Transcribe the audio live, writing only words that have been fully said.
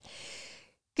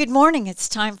Good morning. It's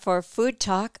time for Food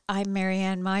Talk. I'm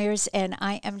Merianne Myers, and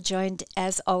I am joined,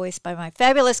 as always, by my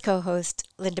fabulous co-host,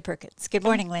 Linda Perkins. Good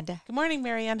morning, Linda. Good morning,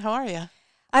 Merianne. How are you?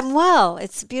 I'm well.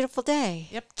 It's a beautiful day.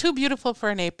 Yep, too beautiful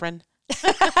for an apron.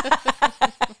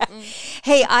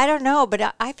 Hey, I don't know,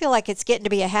 but I feel like it's getting to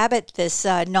be a habit, this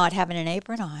not having an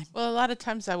apron on. Well, a lot of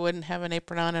times I wouldn't have an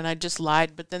apron on, and I just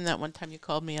lied. But then that one time you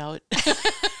called me out,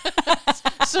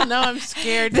 so now I'm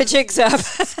scared. The jig's up.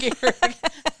 Scared.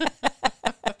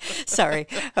 Sorry.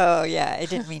 Oh, yeah, I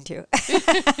didn't mean to.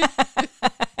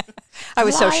 I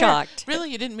was so Liar. shocked.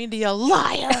 Really, you didn't mean to yell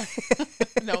liar?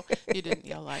 No, you didn't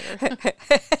yell liar.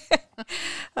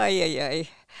 Ay, ay, ay.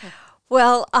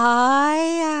 Well,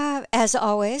 as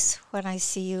always, when I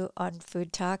see you on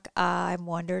Food Talk, I'm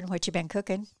wondering what you've been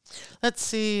cooking. Let's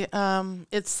see.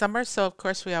 It's summer, so of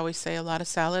course we always say a lot of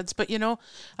salads. But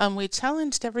we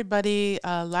challenged everybody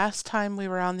last time we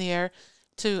were on the air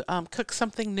to cook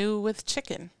something new with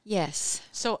chicken. Yes.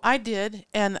 So I did,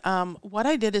 and what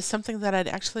I did is something that I'd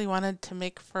actually wanted to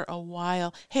make for a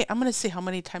while. Hey, I'm going to see how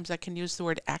many times I can use the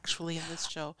word actually in this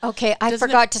show. Okay, I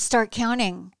forgot to start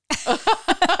counting.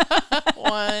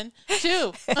 1,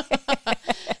 2.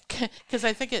 Because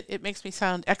I think it makes me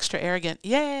sound extra arrogant.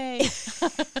 Yay!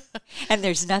 And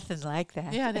there's nothing like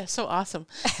that. Yeah, that's so awesome.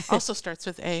 Also starts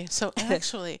with A. So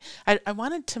actually, I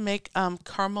wanted to make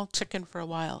caramel chicken for a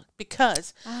while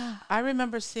because I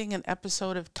remember seeing an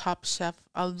episode of Top Chef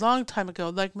a long time ago,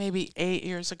 like maybe 8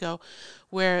 years ago,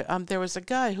 where there was a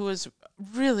guy who was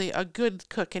really a good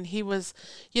cook, and he was,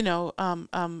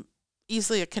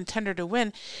 easily a contender to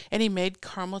win, and he made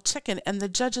caramel chicken, and the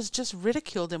judges just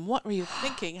ridiculed him. What were you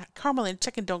thinking? Caramel and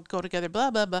chicken don't go together,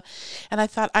 blah, blah, blah. And I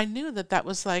thought, I knew that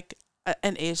was like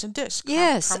an Asian dish.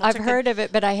 Yes, caramel I've chicken. heard of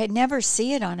it, but I had never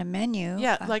see it on a menu.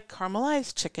 Yeah, like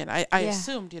caramelized chicken, I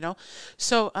assumed,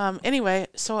 So anyway,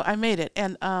 so I made it,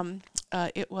 and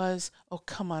it was, oh,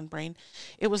 come on, brain.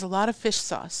 It was a lot of fish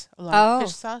sauce, a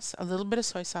little bit of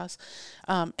soy sauce,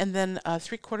 and then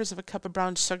 3/4 of a cup of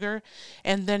brown sugar.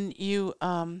 And then you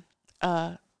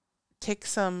take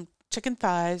some chicken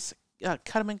thighs,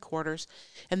 cut them in quarters,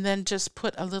 and then just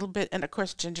put a little bit, and of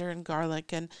course, ginger and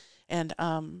garlic and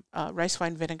rice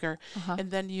wine vinegar.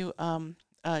 And then you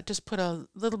just put a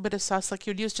little bit of sauce, like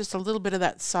you'd use just a little bit of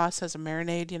that sauce as a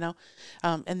marinade,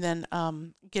 and then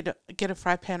get a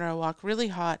fry pan or a wok really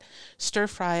hot, stir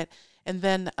fry it, and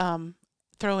then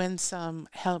throw in some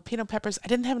jalapeno peppers. I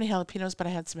didn't have any jalapenos, but I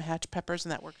had some hatch peppers,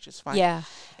 and that worked just fine. Yeah.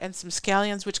 And some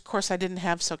scallions, which of course I didn't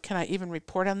have, so can I even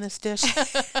report on this dish?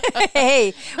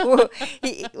 Hey,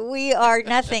 we are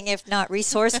nothing if not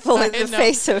resourceful in the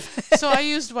face of... So I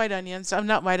used white onions.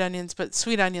 Not white onions, but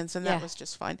sweet onions, and that was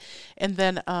just fine. And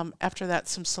then after that,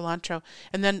 some cilantro.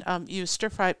 And then you stir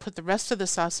fry it, put the rest of the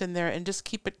sauce in there, and just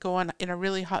keep it going in a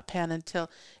really hot pan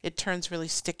until it turns really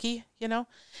sticky,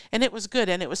 And it was good,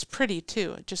 and it was pretty, too.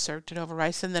 I just served it over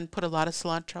rice and then put a lot of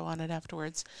cilantro on it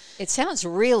afterwards. It sounds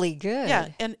really good. Yeah,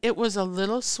 and it was a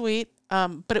little sweet,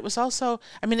 but it was also,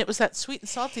 it was that sweet and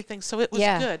salty thing, so it was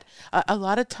good. A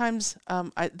lot of times,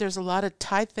 there's a lot of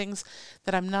Thai things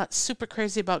that I'm not super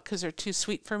crazy about because they're too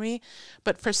sweet for me.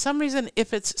 But for some reason,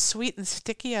 if it's sweet and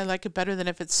sticky, I like it better than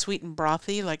if it's sweet and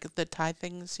brothy, like the Thai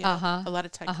things. A lot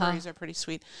of Thai curries are pretty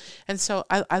sweet. And so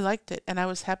I liked it, and I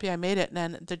was happy I made it.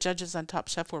 And the judges on Top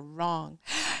Chef were wrong.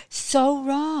 So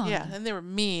wrong. Yeah, and they were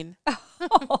mean.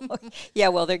 Yeah,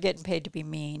 well, they're getting paid to be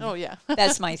mean. Oh, yeah.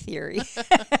 That's my theory.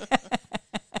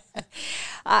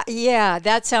 Yeah,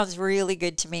 that sounds really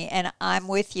good to me, and I'm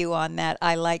with you on that.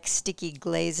 I like sticky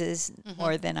glazes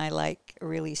more than I like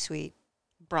really sweet,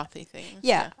 brothy things.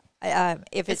 Yeah,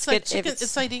 if it's like good, chicken,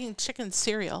 it's like eating chicken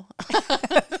cereal.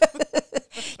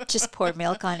 Just pour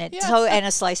milk on it, and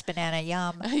a sliced banana.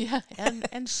 Yum. Yeah,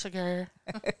 and sugar.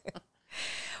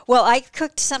 Well, I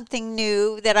cooked something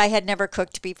new that I had never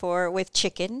cooked before with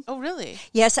chicken. Oh, really?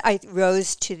 Yes, I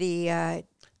rose to the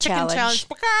Chicken challenge.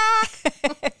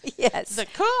 Yes. The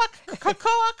cook.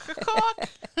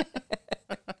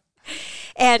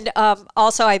 And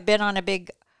also, I've been on a big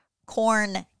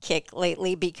corn kick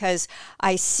lately because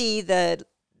I see the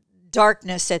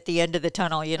darkness at the end of the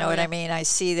tunnel. You know what I mean? I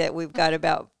see that we've got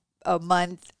about a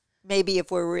month. Maybe if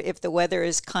the weather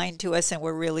is kind to us and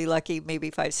we're really lucky,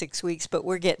 maybe 5-6 weeks. But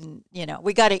we're getting,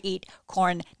 we got to eat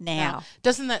corn now. Yeah.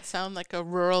 Doesn't that sound like a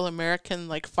rural American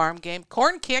farm game?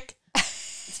 Corn kick.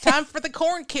 It's time for the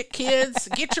corn kick, kids.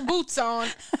 Get your boots on.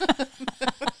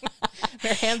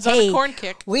 Their hands on the corn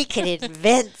kick. We could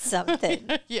invent something.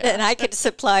 And I could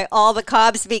supply all the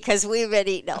cobs because we've been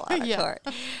eating a lot of corn.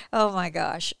 Oh, my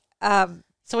gosh. So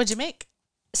what'd you make?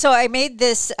 So I made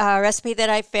this recipe that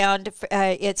I found.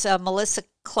 It's a Melissa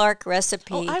Clark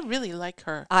recipe. Oh, I really like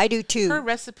her. I do too. Her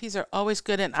recipes are always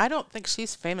good, and I don't think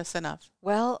she's famous enough.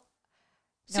 Well,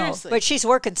 no, Seriously. but she's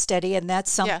working steady, and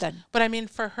that's something. Yeah, but I mean,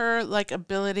 for her like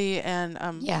ability and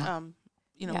Yeah.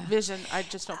 vision, I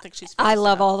just don't think she's famous I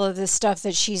love enough. all of the stuff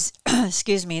that she's,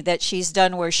 excuse me, that she's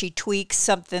done where she tweaks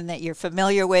something that you're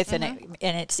familiar with, and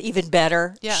it's even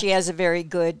better. Yeah. She has a very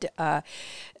good.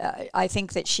 I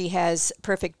think that she has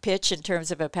perfect pitch in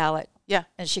terms of a palate, Yeah,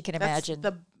 and she can that's imagine.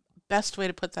 the best way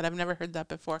to put that. I've never heard that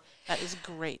before. That is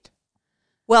great.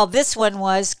 Well, this one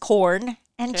was corn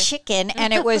and Okay. chicken,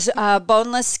 and it was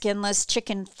boneless, skinless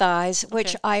chicken thighs,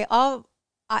 which Okay.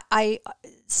 I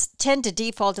tend to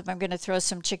default if I'm going to throw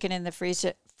some chicken in the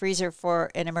freezer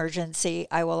for an emergency.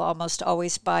 I will almost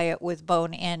always buy it with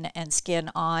bone in and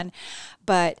skin on,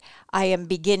 but I am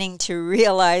beginning to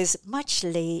realize much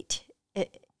late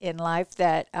in life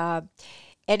that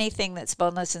anything that's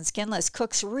boneless and skinless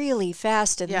cooks really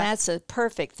fast, and Yeah. that's a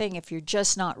perfect thing if you're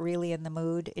just not really in the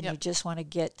mood and you just want to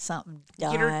get something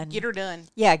done. Get her done.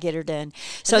 Yeah, get her done.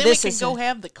 So And then this we can is go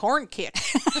have the corn kick.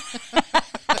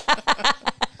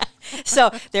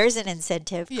 so there's an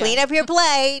incentive. Yeah. Clean up your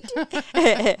plate.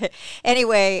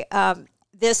 Anyway,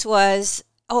 this was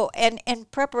and in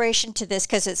preparation to this,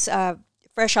 because it's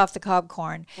fresh off the cob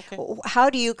corn. Okay. How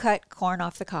do you cut corn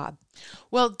off the cob?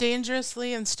 Well,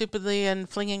 dangerously and stupidly and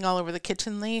flinging all over the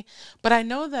kitchen. But I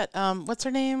know that, what's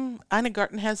her name? Ina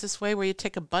Garten has this way where you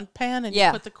take a bunt pan and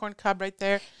you put the corn cob right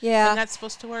there. Yeah. And that's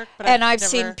supposed to work. But And I've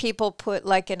seen people put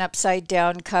like an upside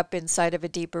down cup inside of a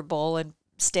deeper bowl and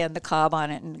stand the cob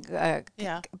on it. And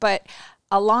Yeah. But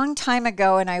a long time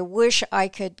ago, and I wish I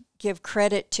could give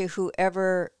credit to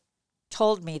whoever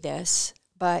told me this,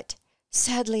 but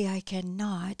sadly I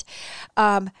cannot.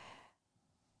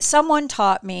 Someone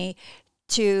taught me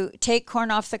to take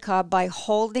corn off the cob by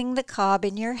holding the cob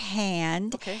in your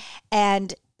hand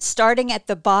and starting at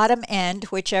the bottom end,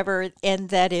 whichever end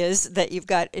that is that you've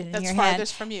got in That's your hand,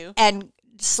 farthest from you. and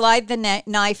slide the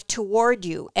knife toward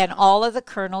you, and all of the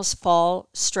kernels fall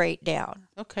straight down.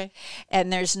 Okay.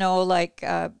 And there's no like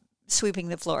sweeping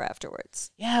the floor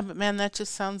afterwards. Yeah, but man, that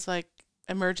just sounds like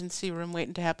emergency room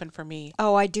waiting to happen for me.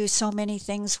 Oh, I do so many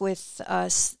things with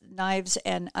knives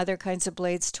and other kinds of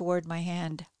blades toward my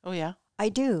hand. Oh, yeah? I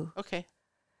do. Okay.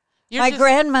 My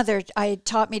grandmother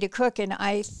taught me to cook, and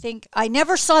I think I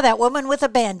never saw that woman with a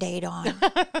Band-Aid on.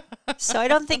 So I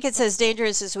don't think it's as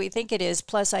dangerous as we think it is.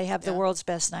 Plus, I have the world's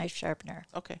best knife sharpener.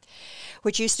 Okay.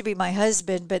 Which used to be my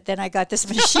husband, but then I got this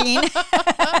machine.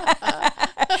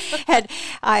 And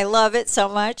I love it so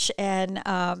much, and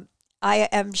I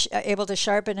am able to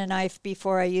sharpen a knife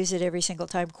before I use it every single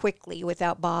time quickly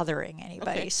without bothering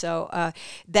anybody. Okay. So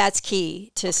that's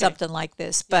key to something like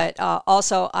this. But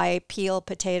also I peel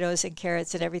potatoes and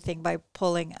carrots and everything by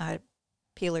pulling a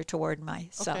peeler toward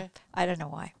myself. Okay. I don't know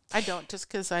why. I don't, just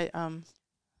because I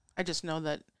just know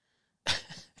that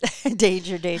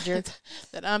Danger.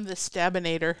 that I'm the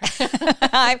stabinator.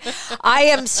 I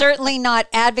am certainly not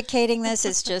advocating this.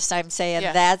 It's just I'm saying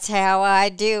that's how I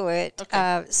do it.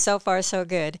 Okay. So far, so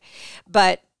good.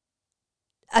 But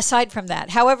aside from that,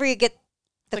 however you get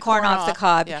the corn off the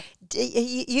cob,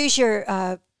 use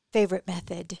your favorite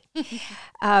method.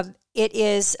 It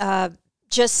is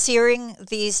just searing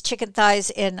these chicken thighs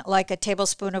in like a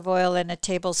tablespoon of oil and a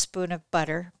tablespoon of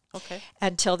butter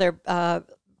until they're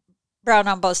brown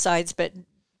on both sides, but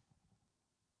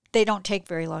they don't take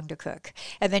very long to cook.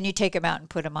 And then you take them out and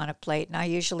put them on a plate. And I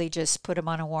usually just put them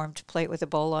on a warmed plate with a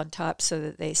bowl on top so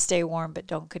that they stay warm but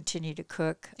don't continue to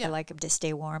cook. I like them to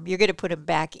stay warm. You're going to put them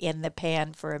back in the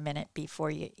pan for a minute before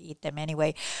you eat them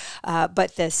anyway.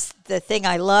 But the thing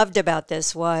I loved about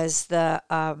this was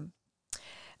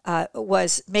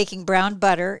was making brown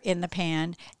butter in the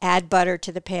pan, add butter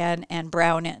to the pan, and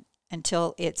brown it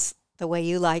until it's the way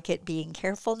you like it, being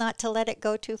careful not to let it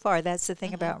go too far. That's the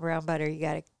thing about brown butter. You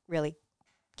got to really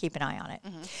keep an eye on it.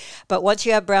 But once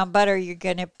you have brown butter, you're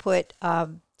going to put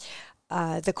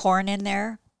the corn in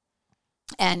there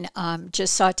and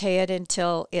just saute it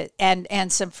until it,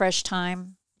 and some fresh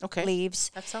thyme leaves.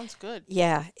 That sounds good.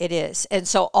 Yeah, it is. And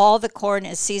so all the corn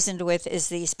is seasoned with is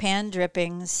these pan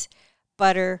drippings,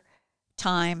 butter,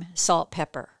 thyme, salt,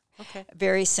 pepper. Okay.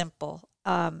 Very simple.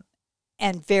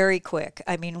 And very quick.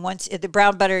 I mean, once the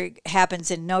brown butter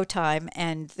happens in no time,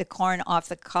 and the corn off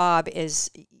the cob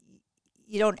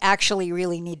you don't actually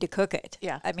really need to cook it.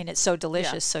 Yeah. I mean, it's so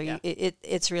delicious, so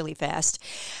it's really fast.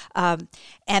 And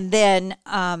then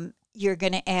you're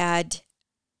going to add,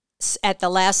 at the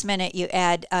last minute, you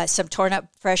add some torn up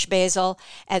fresh basil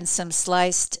and some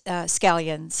sliced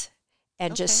scallions,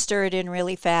 and just stir it in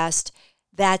really fast.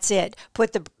 That's it.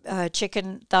 Put the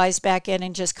chicken thighs back in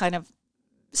and just kind of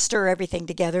stir everything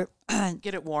together.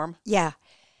 Get it warm. Yeah.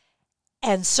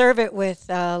 And serve it with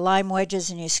lime wedges,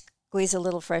 and you squeeze a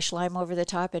little fresh lime over the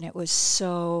top, and it was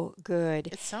so good.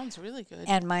 It sounds really good.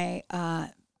 And my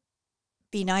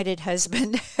benighted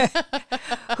husband,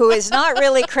 who is not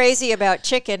really crazy about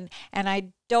chicken, and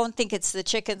I don't think it's the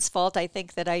chicken's fault. I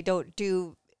think that I don't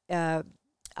do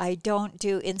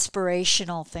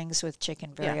inspirational things with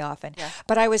chicken very often. Yeah.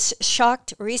 But I was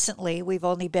shocked recently. We've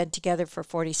only been together for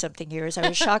 40-something years. I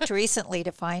was shocked recently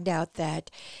to find out that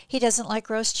he doesn't like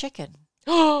roast chicken.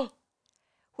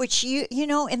 Which, you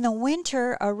know, in the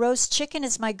winter, a roast chicken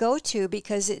is my go-to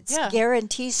because it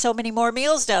guarantees so many more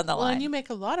meals down the line. Well, and you make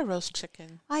a lot of roast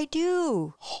chicken. I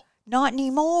do. Not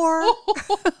anymore.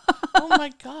 Oh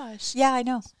my gosh. Yeah, I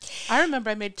know. I remember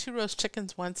I made 2 roast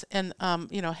chickens once and,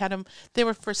 had them. They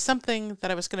were for something that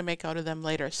I was going to make out of them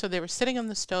later. So they were sitting on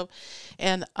the stove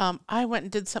and I went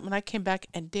and did something. And I came back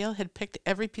and Dale had picked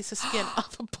every piece of skin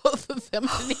off of both of them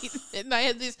and eaten it. And I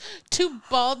had these 2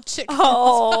 bald chickens.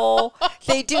 Oh,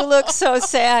 they do look so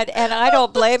sad. And I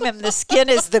don't blame him. The skin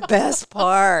is the best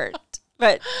part.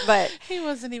 But he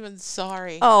wasn't even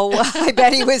sorry. Oh, well, I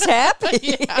bet he was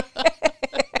happy. Yeah.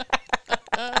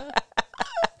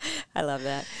 I love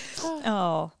that.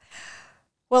 Oh.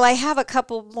 Well, I have a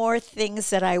couple more things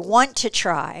that I want to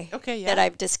try that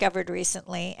I've discovered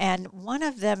recently. And one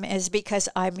of them is because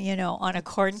I'm, on a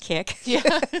corn kick. Yeah.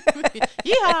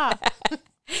 Yeah.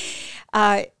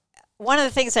 One of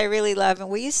the things I really love, and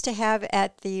we used to have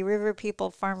at the River People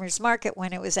Farmers Market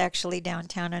when it was actually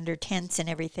downtown under tents and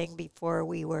everything before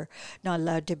we were not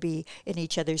allowed to be in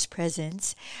each other's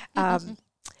presence.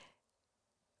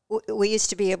 We used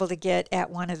to be able to get at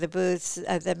one of the booths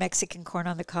the Mexican corn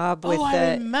on the cob with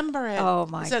I remember it. Oh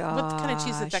my gosh! What kind of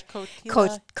cheese is that?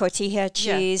 Cotija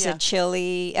cheese and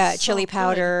chili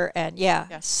powder good.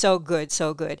 and so good,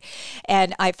 so good.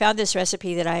 And I found this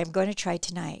recipe that I am going to try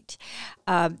tonight.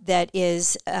 That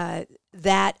is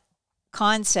that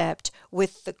concept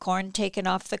with the corn taken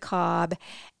off the cob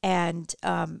and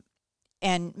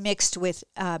mixed with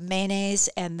mayonnaise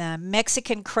and the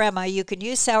Mexican crema. You can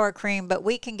use sour cream, but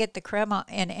we can get the crema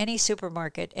in any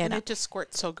supermarket. And it just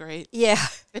squirts so great. Yeah.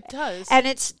 It does. And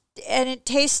it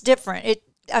tastes different.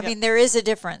 I mean, there is a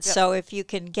difference. Yep. So if you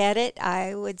can get it,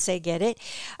 I would say get it.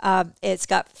 It's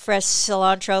got fresh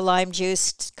cilantro, lime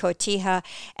juice, cotija,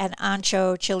 and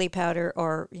ancho chili powder,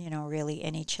 or, really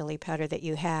any chili powder that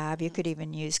you have. You could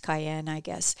even use cayenne, I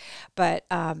guess. But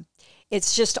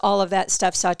it's just all of that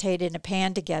stuff sauteed in a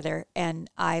pan together. And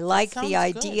I like the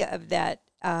idea of that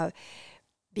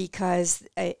because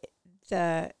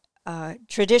the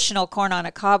traditional corn on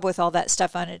a cob with all that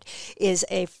stuff on it is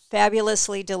a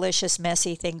fabulously delicious,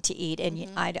 messy thing to eat.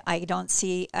 And I don't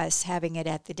see us having it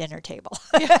at the dinner table.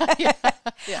 Yeah.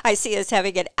 I see us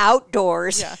having it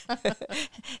outdoors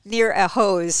near a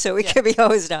hose so we can be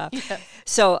hosed off. Yeah.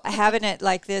 So having it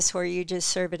like this where you just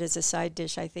serve it as a side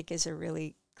dish, I think is a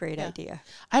really great idea.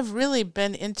 I've really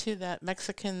been into that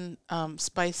Mexican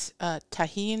spice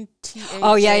Tajín.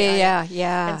 Oh, yeah.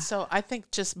 And so I think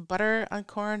just butter on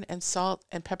corn and salt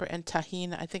and pepper and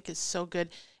Tajín, I think is so good.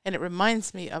 And it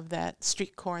reminds me of that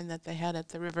street corn that they had at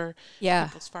the River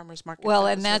People's Farmers Market. Well,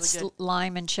 and that's really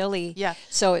lime and chili. Yeah.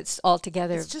 So it's all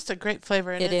together. It's just a great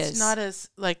flavor. And it's not as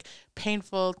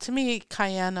painful. To me,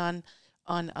 cayenne on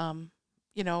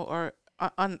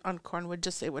corn would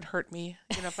it would hurt me,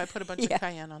 if I put a bunch of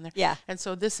cayenne on there. Yeah. And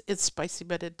so it's spicy,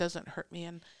 but it doesn't hurt me.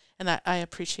 And I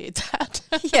appreciate that.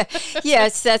 Yeah.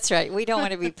 Yes, that's right. We don't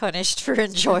want to be punished for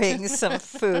enjoying some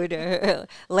food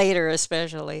later,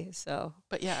 especially. So.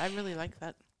 But yeah, I really like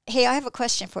that. Hey, I have a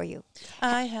question for you.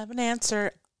 I have an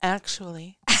answer,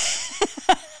 actually. I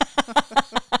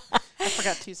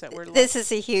forgot to use that word. This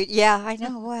is a huge, I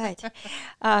know what.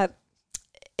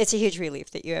 It's a huge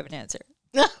relief that you have an answer.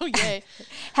 Oh, yay.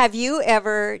 Have you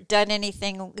ever done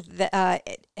anything,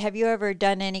 have you ever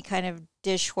done any kind of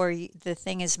dish where the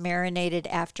thing is marinated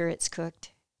after it's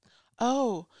cooked?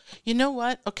 Oh, you know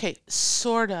what? Okay,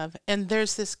 sort of. And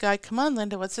there's this guy, come on,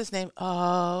 Linda, what's his name?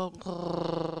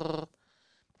 Oh,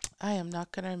 I am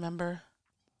not going to remember.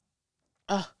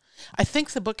 I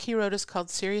think the book he wrote is called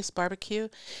Serious Barbecue.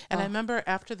 And I remember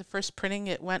after the first printing,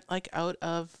 it went out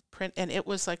of print and it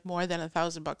was more than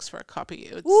 $1,000 for a copy.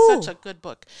 It's such a good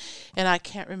book. And I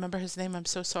can't remember his name. I'm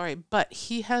so sorry. But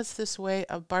he has this way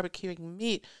of barbecuing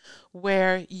meat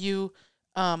where you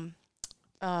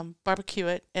barbecue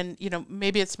it, and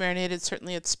maybe it's marinated,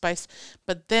 certainly it's spiced,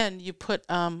 but then you put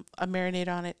a marinade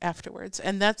on it afterwards,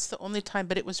 and that's the only time.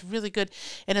 But it was really good,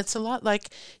 and it's a lot like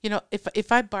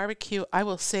if I barbecue, I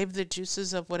will save the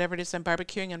juices of whatever it is I'm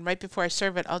barbecuing, and right before I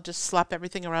serve it, I'll just slap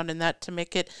everything around in that to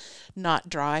make it not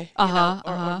dry,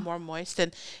 or more moist,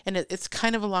 and it's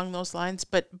kind of along those lines.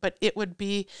 But it would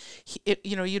be,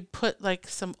 you'd put like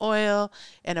some oil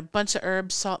and a bunch of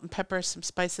herbs, salt and pepper, some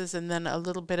spices, and then a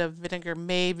little bit of vinegar,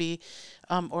 maybe,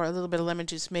 or a little bit of lemon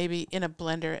juice, maybe, in a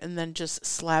blender, and then just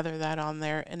slather that on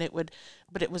there, and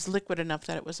but it was liquid enough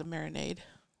that it was a marinade.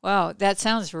 Wow, that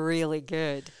sounds really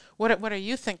good. What are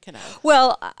you thinking of?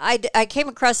 Well, I came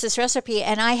across this recipe,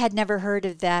 and I had never heard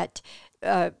of that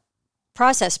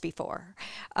process before.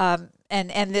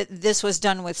 This was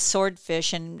done with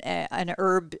swordfish and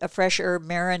a fresh herb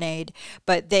marinade,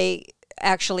 but they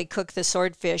actually cook the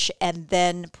swordfish and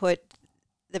then put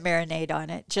the marinade on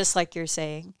it, just like you're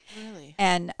saying. Really?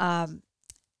 And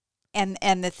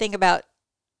the thing about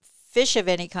fish of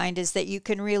any kind is that you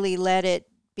can really let it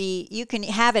be. You can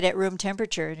have it at room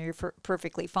temperature, and you're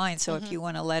perfectly fine. So if you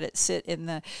want to let it sit in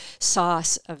the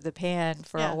sauce of the pan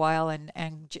for a while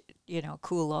and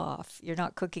cool off, you're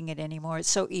not cooking it anymore. It's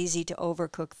so easy to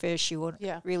overcook fish. You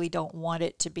really don't want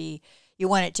it to be. You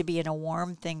want it to be in a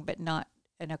warm thing, but not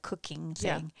in a cooking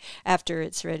thing after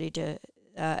it's ready to.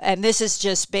 And this is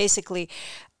just basically,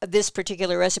 this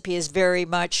particular recipe is very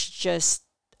much just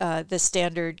the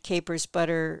standard capers,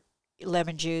 butter,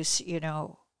 lemon juice,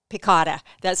 piccata.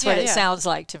 That's what it sounds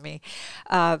like to me.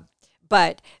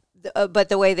 But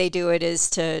the way they do it is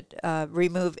to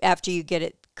remove, after you get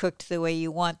it cooked the way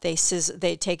you want, they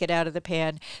take it out of the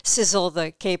pan, sizzle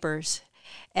the capers,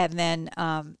 and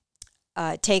then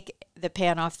take the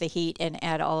pan off the heat and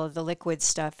add all of the liquid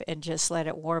stuff and just let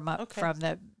it warm up from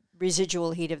the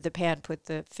residual heat of the pan. Put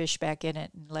the fish back in it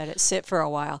and let it sit for a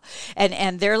while.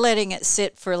 And they're letting it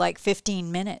sit for like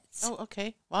 15 minutes. Oh,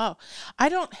 okay. Wow.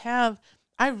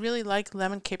 I really like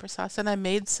lemon caper sauce, and I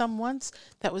made some once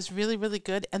that was really, really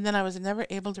good, and then I was never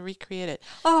able to recreate it.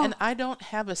 Oh. And I don't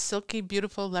have a silky,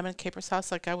 beautiful lemon caper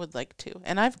sauce like I would like to,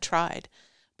 and I've tried.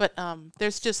 But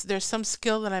there's some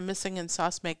skill that I'm missing in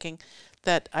sauce making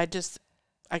that I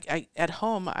at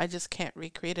home I just can't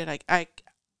recreate it. I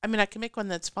mean, I can make one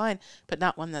that's fine, but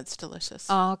not one that's delicious.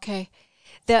 Oh, okay.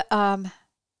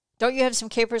 Don't you have some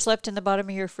capers left in the bottom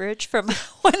of your fridge from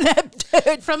when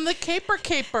from the caper?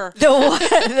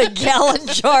 The gallon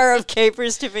jar of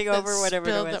capers tipping over, whatever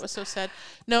it was. That was so sad.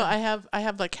 No, I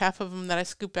have like half of them that I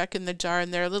scoop back in the jar,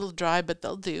 and they're a little dry, but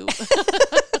they'll do.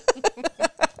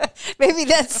 Maybe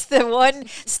that's the one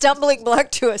stumbling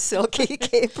block to a silky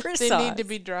caper sauce. They need to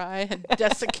be dry and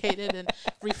desiccated and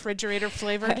refrigerator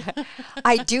flavored.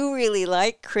 I do really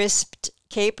like crisped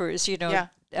capers,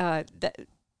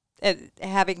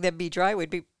 having them be dry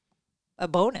would be a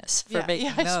bonus for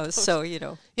making those. So,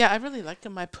 Yeah, I really like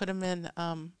them. I put them in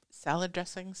salad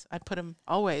dressings. I put them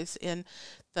always in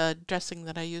the dressing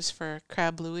that I use for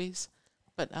crab louis.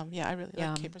 But, I really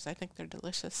like capers. I think they're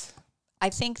delicious. I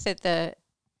think that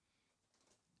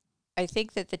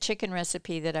the chicken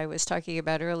recipe that I was talking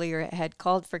about earlier had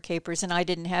called for capers, and I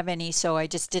didn't have any, so I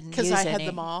just didn't use any. Because I had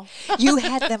them all. You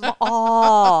had them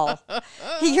all.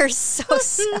 You're so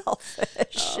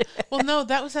selfish. Well, no,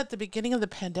 that was at the beginning of the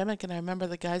pandemic, and I remember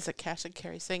the guys at Cash and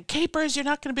Carry saying, capers, you're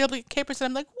not going to be able to get capers. And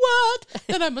I'm like, what?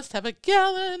 Then I must have a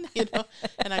gallon,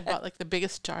 And I bought like the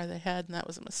biggest jar they had, and that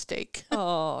was a mistake.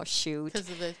 Oh, shoot.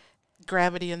 Because of the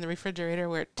gravity in the refrigerator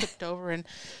where it tipped over, and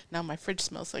now my fridge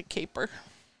smells like caper.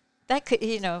 That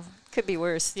could be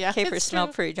worse. Yeah, capers smell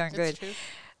pretty darn good. True.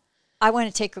 I want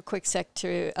to take a quick sec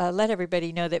to let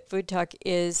everybody know that Food Talk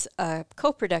is a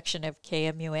co-production of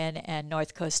KMUN and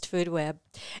North Coast Food Web.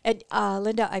 And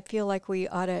Linda, I feel like we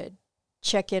ought to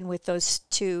check in with those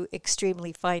two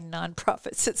extremely fine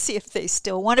nonprofits and see if they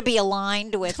still want to be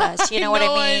aligned with us. You know what I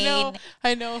mean?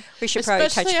 I know. We should probably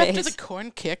touch base. Especially after the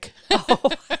corn kick. Oh,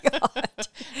 my God.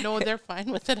 No, they're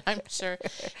fine with it, I'm sure.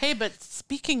 Hey, but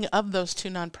speaking of those two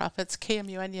nonprofits,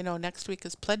 KMUN, next week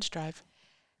is Pledge Drive.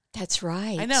 That's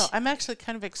right. I know. I'm actually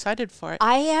kind of excited for it.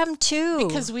 I am too.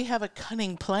 Because we have a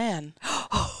cunning plan.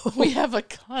 We have a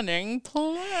cunning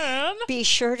plan. Be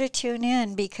sure to tune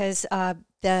in because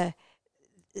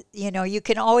you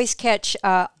can always catch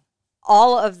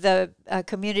all of the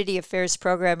community affairs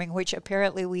programming, which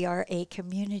apparently we are a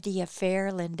community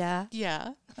affair, Linda.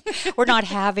 Yeah. We're not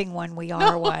having one. We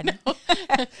are one. No.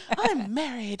 I'm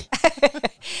married.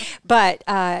 But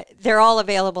they're all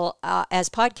available as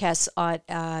podcasts on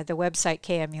the website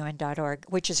kmun.org,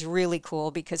 which is really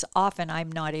cool because often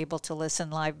I'm not able to listen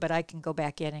live, but I can go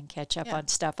back in and catch up on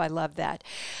stuff. I love that.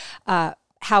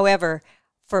 However,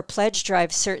 for Pledge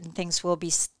Drive, certain things will be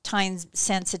time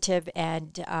sensitive,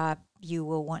 and you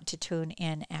will want to tune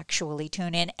in. Actually,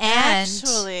 tune in and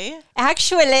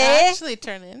actually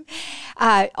turn in.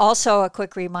 Also, a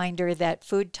quick reminder that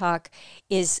Food Talk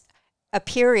is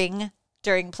appearing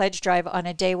during Pledge Drive on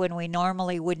a day when we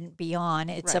normally wouldn't be on.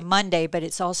 It's a Monday, but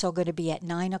it's also going to be at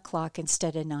 9 o'clock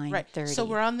instead of 9:30. Right. So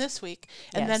we're on this week.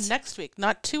 And then next week,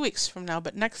 not 2 weeks from now,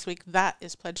 but next week, that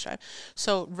is Pledge Drive.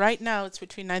 So right now it's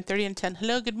between 9:30 and 10.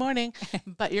 Hello, good morning.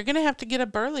 But you're going to have to get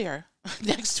up earlier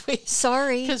next week.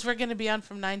 Sorry. Because we're going to be on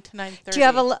from 9 to 9:30. Do you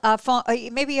have a phone?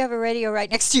 Maybe you have a radio right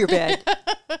next to your bed.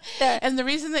 And the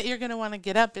reason that you're going to want to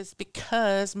get up is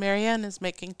because Merianne is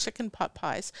making chicken pot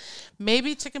pies.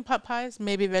 Maybe chicken pot pies,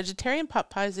 maybe vegetarian pot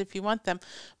pies if you want them,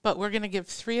 but we're going to give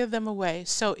 3 of them away.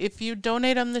 So if you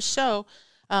donate on the show,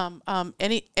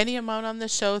 any amount on the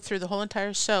show through the whole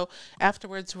entire show,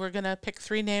 afterwards we're going to pick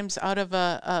 3 names out of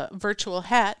a virtual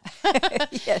hat.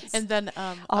 Yes. And then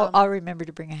I'll remember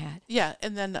to bring a hat. Yeah,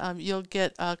 and then you'll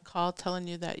get a call telling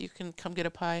you that you can come get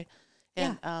a pie.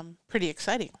 And pretty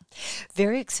exciting.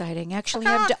 Very exciting. Actually,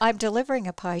 I'm delivering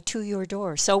a pie to your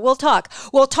door. So we'll talk.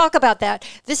 We'll talk about that.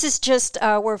 This is just,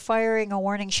 we're firing a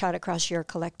warning shot across your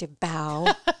collective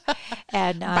bow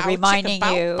and reminding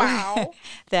you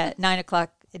that 9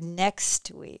 o'clock next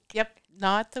week. Yep.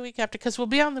 Not the week after, because we'll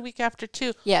be on the week after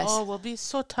too. Yes. Oh, we'll be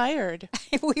so tired.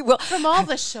 We will. From all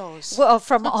the shows. Well,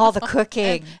 from all the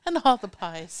cooking. and all the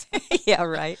pies. Yeah,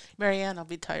 right. Merianne, I'll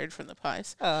be tired from the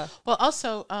pies. Well,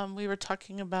 also, we were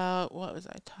talking about, what was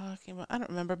I talking about? I don't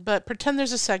remember, but pretend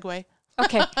there's a segue.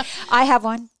 Okay. I have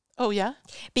one. Oh, yeah?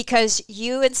 Because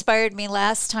you inspired me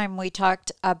last time we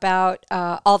talked about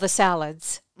all the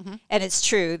salads. Mm-hmm. And it's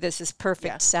true. This is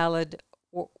perfect salad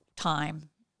time.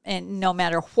 And no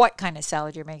matter what kind of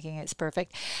salad you're making, it's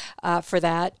perfect for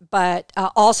that. But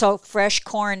also fresh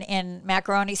corn in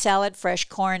macaroni salad, fresh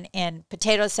corn in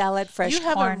potato salad, fresh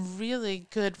corn. You have a really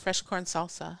good fresh corn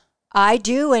salsa. I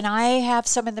do, and I have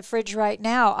some in the fridge right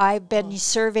now. I've been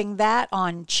serving that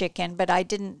on chicken, but I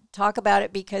didn't talk about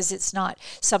it because it's not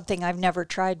something I've never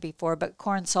tried before. But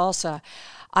corn salsa,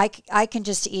 I can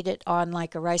just eat it on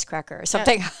like a rice cracker or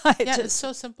something. It's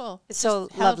so simple. It's so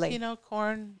lovely. Jalapeno,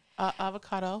 corn,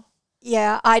 avocado.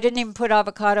 Yeah, I didn't even put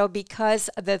avocado because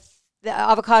the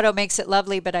avocado makes it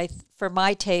lovely, but for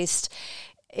my taste,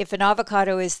 if an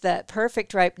avocado is the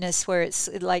perfect ripeness where it's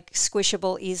like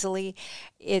squishable easily,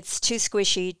 it's too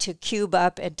squishy to cube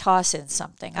up and toss in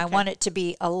something. Okay. I want it to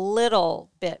be a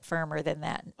little bit firmer than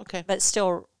that. Okay. But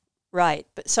still right.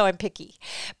 So I'm picky.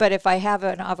 But if I have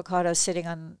an avocado sitting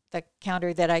on the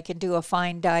counter that I can do a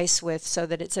fine dice with so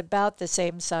that it's about the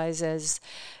same size as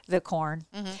the corn,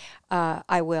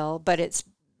 I will. But it's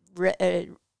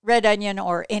red onion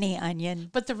or any onion.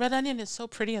 But the red onion is so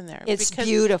pretty in there. It's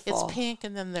beautiful. It's pink,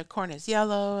 and then the corn is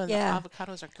yellow, and the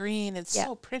avocados are green. It's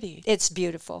so pretty. It's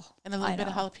beautiful. And a little bit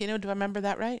of jalapeno. Do I remember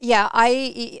that right? Yeah,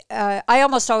 I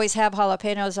almost always have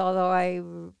jalapenos, although I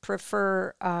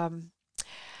prefer.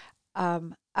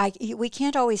 We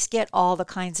can't always get all the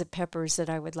kinds of peppers that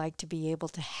I would like to be able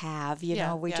to have. You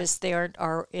know, just they aren't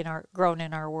grown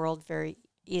in our world very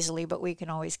easily, but we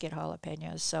can always get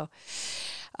jalapenos. So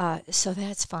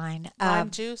that's fine.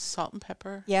 Lime juice, salt and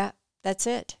pepper. Yeah, that's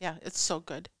it. Yeah, it's so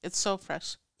good. It's so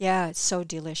fresh. Yeah, it's so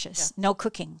delicious. Yeah. No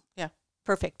cooking. Yeah.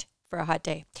 Perfect for a hot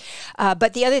day.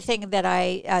 But the other thing that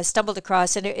I stumbled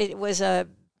across, and it was a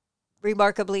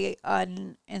remarkably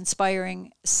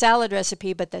uninspiring salad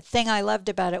recipe, but the thing I loved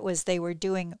about it was they were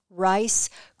doing rice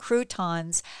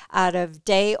croutons out of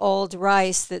day-old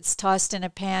rice that's tossed in a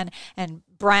pan and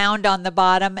browned on the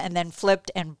bottom and then flipped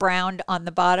and browned on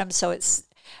the bottom, so it's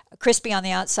crispy on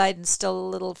the outside and still a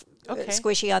little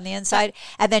squishy on the inside,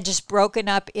 and then just broken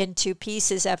up into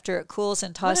pieces after it cools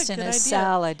and tossed in a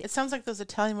salad. It sounds like those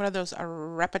Italian, what are those,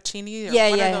 rappaccini? Or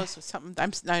what are those?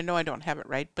 Something, I know I don't have it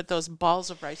right, but those balls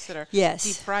of rice that are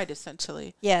deep fried,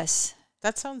 essentially. Yes.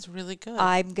 That sounds really good.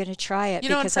 I'm going to try it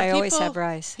because I always have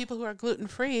rice. People who are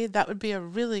gluten-free, that would be a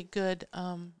really good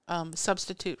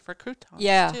substitute for croutons,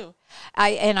 too.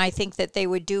 I think that they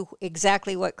would do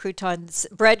exactly what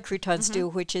bread croutons do,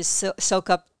 which is soak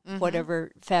up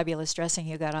whatever fabulous dressing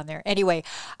you got on there. Anyway,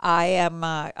 I'm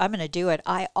going to do it.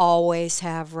 I always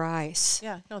have rice.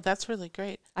 Yeah, no, that's really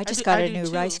great. I just got a new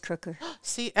rice cooker.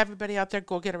 See, everybody out there,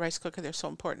 go get a rice cooker. They're so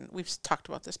important. We've talked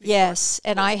about this before. Yes,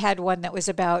 and I had one that was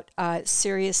about,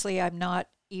 seriously, I'm not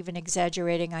even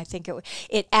exaggerating. I think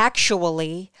it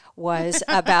actually was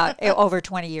about over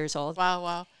 20 years old.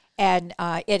 Wow. and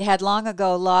it had long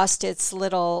ago lost its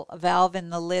little valve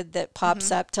in the lid that pops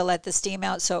Mm-hmm. up to let the steam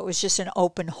out, so it was just an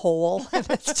open hole at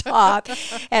the top.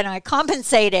 And I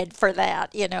compensated for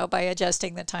that, by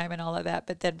adjusting the time and all of that.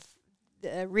 But then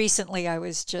recently I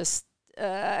was just,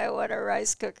 I want a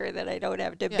rice cooker that I don't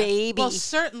have to Yeah. baby. Well,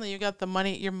 certainly you got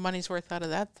your money's worth out of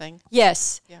that thing.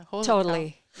 Yes, Yeah, holy totally.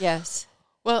 cow. Yes.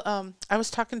 Well, I was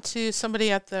talking to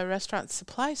somebody at the restaurant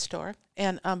supply store,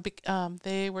 and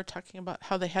they were talking about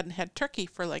how they hadn't had turkey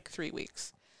for like 3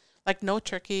 weeks. Like no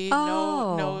turkey,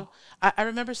 Oh. no. I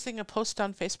remember seeing a post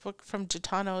on Facebook from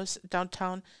Gitano's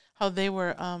downtown how they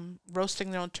were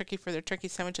roasting their own turkey for their turkey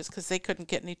sandwiches because they couldn't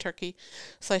get any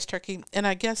sliced turkey. And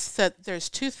I guess that there's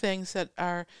two things that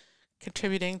are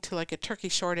contributing to like a turkey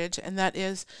shortage, and that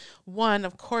is one,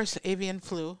 of course, avian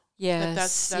flu.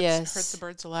 That's Yes. hurt the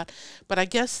birds a lot. But I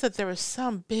guess that there was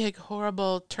some big,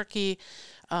 horrible turkey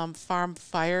farm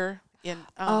fire in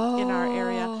our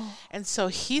area. Oh. And so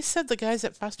he said the guys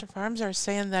at Foster Farms are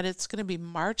saying that it's going to be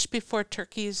March before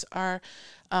turkeys are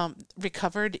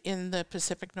recovered in the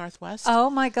Pacific Northwest.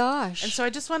 Oh my gosh. And so I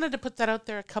just wanted to put that out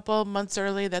there a couple months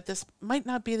early that this might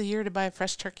not be the year to buy a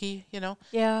fresh turkey,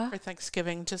 Yeah. for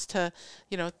Thanksgiving, just to,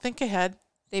 think ahead.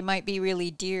 They might be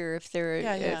really dear if they're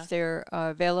Yeah. if they're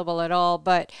available at all,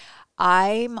 but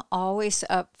I'm always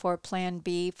up for plan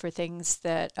B for things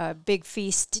that big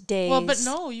feast days. Well, but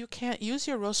no, you can't use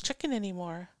your roast chicken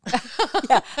anymore.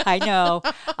 Yeah, I know.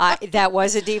 That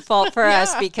was a default for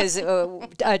us Yeah. because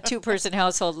a two-person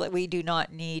household, we do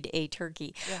not need a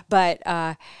turkey. Yeah.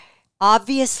 But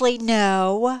obviously,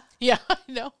 no. Yeah, I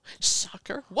know.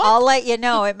 Shocker. What? I'll let you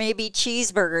know. It may be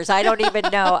cheeseburgers. I don't even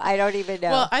know.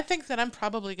 Well, I think that I'm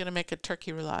probably going to make a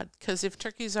turkey roulade because if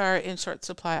turkeys are in short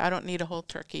supply, I don't need a whole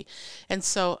turkey. And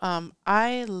so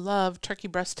I love turkey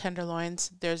breast tenderloins.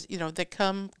 There's, they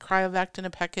come cryovac in a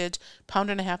package,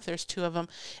 pound and a half, there's 2 of them.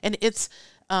 And it's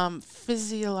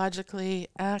physiologically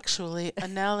actually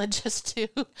analogous to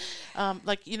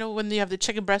when you have the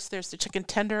chicken breast, there's the chicken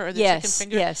tender or the chicken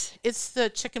finger. Yes. It's the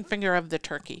chicken finger of the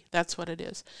turkey. That's what it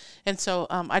is. And so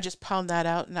I just pound that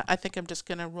out, and I think I'm just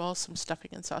going to roll some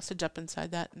stuffing and sausage up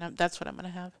inside that, and that's what I'm going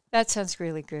to have. That sounds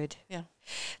really good. Yeah.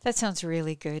 That sounds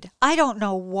really good. I don't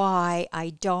know why I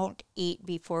don't eat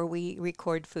before we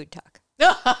record Food Talk.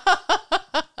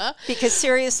 Because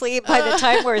seriously, by the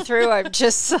time we're through, I'm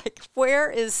just like,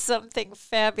 where is something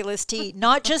fabulous to eat?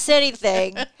 Not just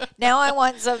anything. Now I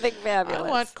want something fabulous. I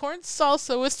want corn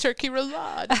salsa with turkey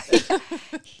roulade.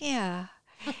 Yeah.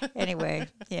 Anyway,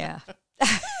 yeah.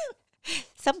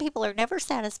 Some people are never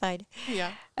satisfied.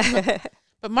 Yeah.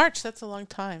 But March, that's a long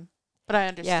time. But I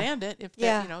understand it if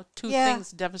two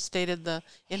things devastated the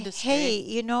industry.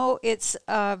 Hey, it's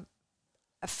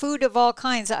food of all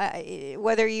kinds.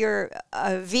 Whether you're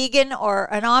a vegan or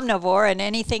an omnivore and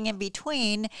anything in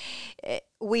between,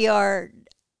 we are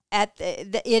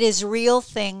it is real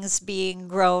things being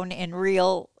grown in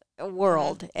real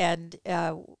world and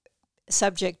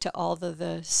subject to all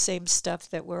the same stuff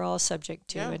that we're all subject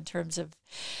to in terms of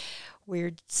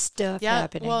weird stuff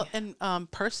happening. Well, and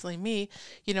personally, me,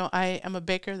 I am a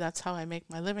baker. That's how I make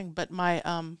my living. But my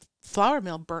flour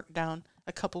mill burnt down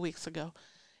a couple weeks ago.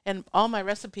 And all my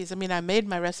recipes, I made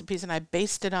my recipes and I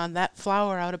based it on that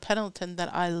flour out of Pendleton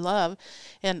that I love.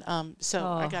 And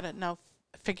I got to now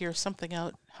figure something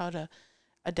out how to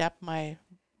adapt my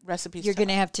recipes. You're going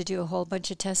to have to do a whole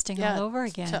bunch of testing all over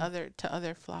again. To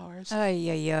other flours.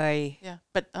 Ay. Yeah,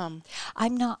 but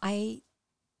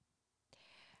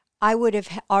I would have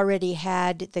already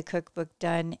had the cookbook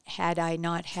done had I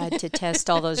not had to test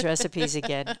all those recipes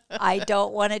again. I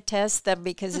don't want to test them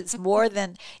because it's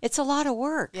a lot of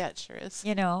work. Yeah, it sure is.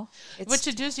 What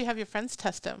you do is you have your friends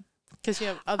test them because you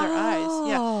have other eyes.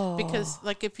 Yeah, because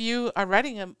like if you are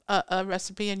writing a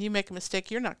recipe and you make a mistake,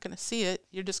 you're not going to see it.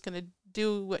 You're just going to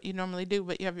do what you normally do,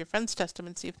 but you have your friends test them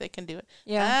and see if they can do it.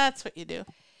 Yeah. That's what you do.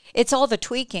 It's all the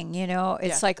tweaking,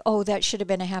 It's like, oh, that should have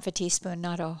been a half a teaspoon,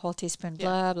 not a whole teaspoon,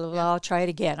 blah, blah, blah. I'll try it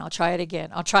again.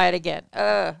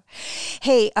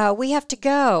 Hey, we have to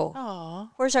go. Aw.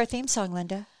 Where's our theme song,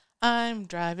 Linda? I'm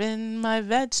driving my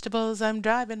vegetables. I'm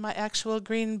driving my actual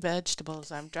green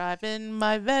vegetables. I'm driving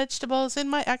my vegetables in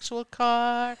my actual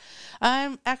car.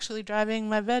 I'm actually driving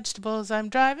my vegetables. I'm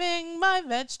driving my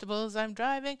vegetables. I'm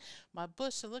driving my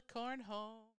bushel of corn home.